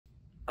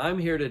I'm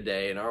here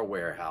today in our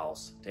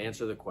warehouse to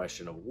answer the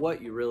question of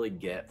what you really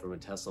get from a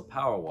Tesla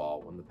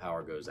Powerwall when the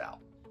power goes out.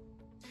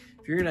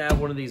 If you're going to add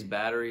one of these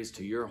batteries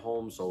to your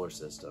home solar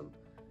system,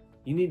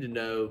 you need to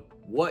know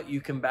what you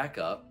can back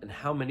up and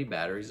how many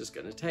batteries it's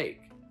going to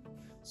take.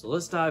 So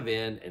let's dive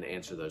in and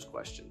answer those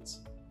questions.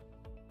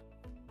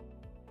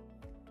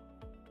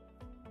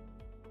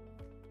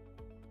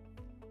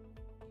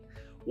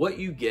 What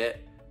you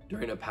get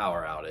during a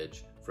power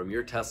outage from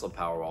your Tesla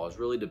Powerwall is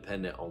really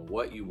dependent on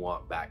what you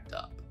want backed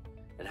up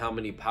and how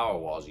many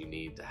Powerwalls you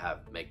need to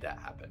make that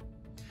happen.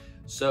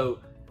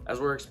 So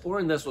as we're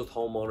exploring this with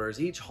homeowners,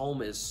 each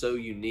home is so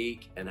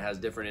unique and has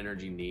different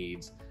energy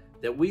needs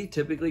that we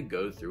typically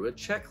go through a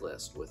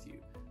checklist with you.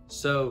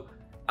 So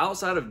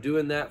outside of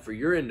doing that for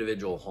your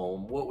individual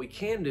home, what we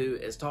can do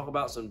is talk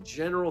about some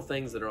general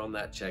things that are on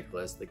that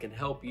checklist that can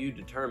help you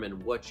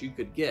determine what you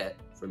could get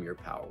from your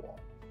Powerwall.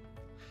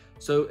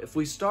 So if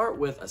we start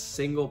with a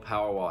single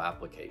Powerwall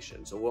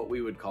application, so what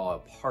we would call a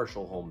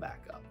partial home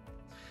backup,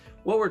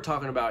 what we're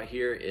talking about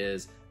here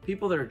is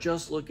people that are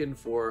just looking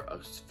for a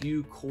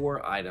few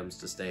core items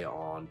to stay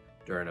on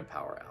during a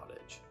power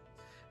outage.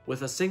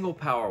 With a single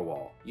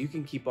Powerwall, you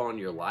can keep on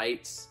your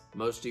lights,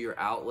 most of your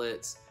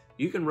outlets,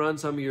 you can run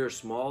some of your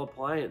small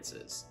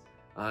appliances.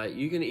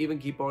 You can even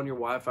keep on your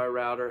Wi-Fi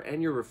router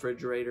and your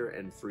refrigerator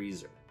and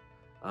freezer.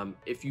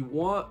 If you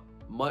want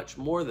much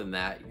more than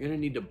that, you're gonna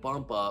need to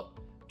bump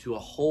up to a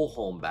whole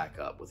home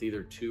backup with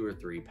either 2 or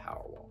 3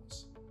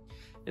 Powerwalls.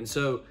 And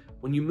so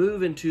when you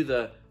move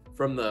into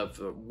from the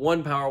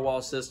one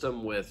Powerwall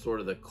system with sort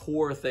of the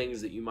core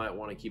things that you might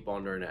want to keep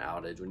on during an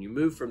outage, when you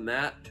move from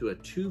that to a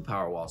 2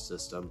 Powerwall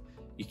system,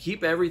 you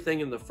keep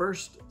everything in the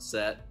first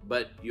set,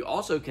 but you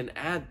also can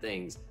add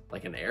things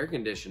like an air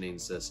conditioning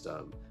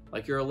system,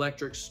 like your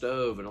electric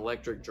stove, an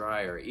electric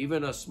dryer,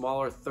 even a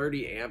smaller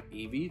 30 amp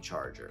EV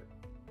charger.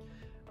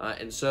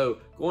 And so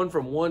going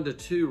from 1 to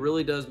 2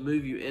 really does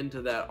move you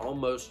into that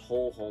almost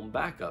whole home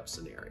backup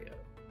scenario.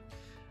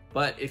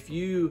 But if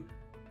you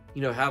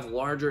have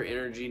larger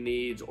energy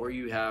needs, or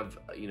you have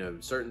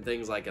certain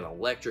things like an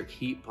electric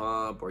heat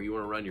pump, or you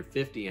want to run your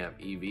 50 amp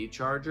EV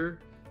charger,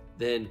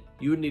 then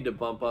you would need to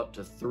bump up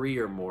to 3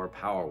 or more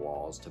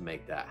Powerwalls to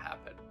make that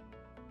happen.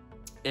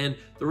 And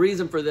the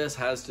reason for this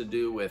has to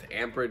do with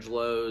amperage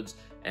loads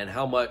and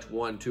how much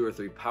 1, 2, or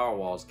 3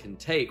 Powerwalls can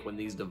take when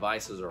these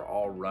devices are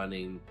all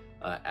running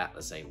at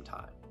the same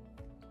time.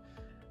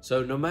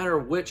 So no matter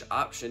which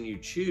option you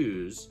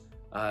choose,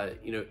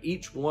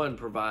 each one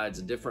provides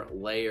a different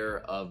layer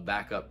of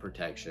backup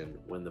protection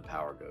when the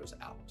power goes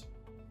out.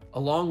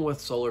 Along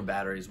with solar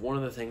batteries, one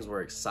of the things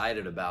we're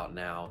excited about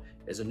now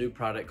is a new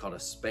product called a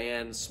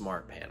SPAN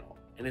Smart Panel.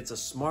 And it's a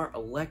smart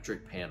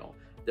electric panel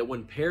that,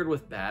 when paired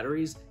with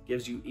batteries,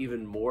 gives you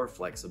even more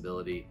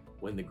flexibility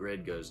when the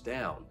grid goes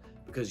down,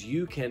 because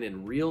you can,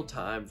 in real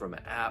time from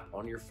an app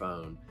on your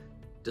phone,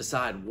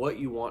 decide what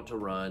you want to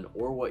run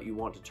or what you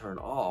want to turn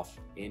off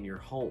in your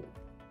home.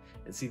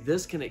 And see,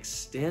 this can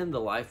extend the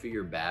life of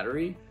your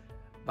battery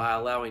by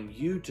allowing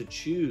you to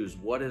choose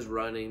what is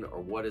running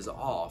or what is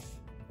off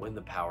when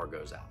the power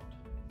goes out.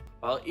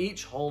 While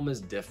each home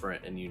is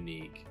different and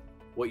unique,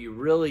 what you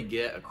really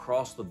get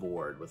across the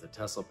board with a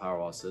Tesla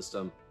Powerwall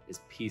system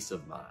is peace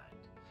of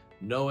mind,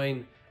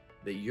 knowing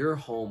that your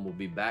home will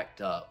be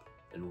backed up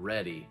and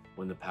ready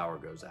when the power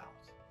goes out.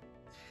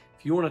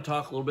 If you want to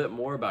talk a little bit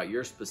more about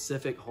your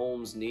specific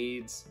home's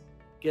needs,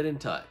 get in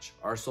touch.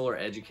 Our solar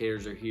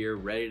educators are here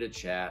ready to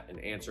chat and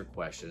answer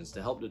questions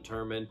to help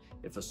determine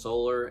if a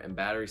solar and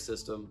battery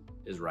system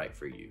is right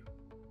for you.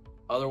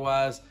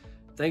 Otherwise,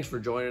 thanks for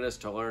joining us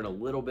to learn a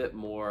little bit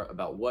more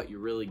about what you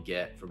really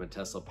get from a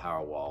Tesla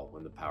Powerwall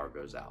when the power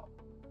goes out.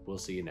 We'll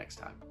see you next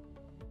time.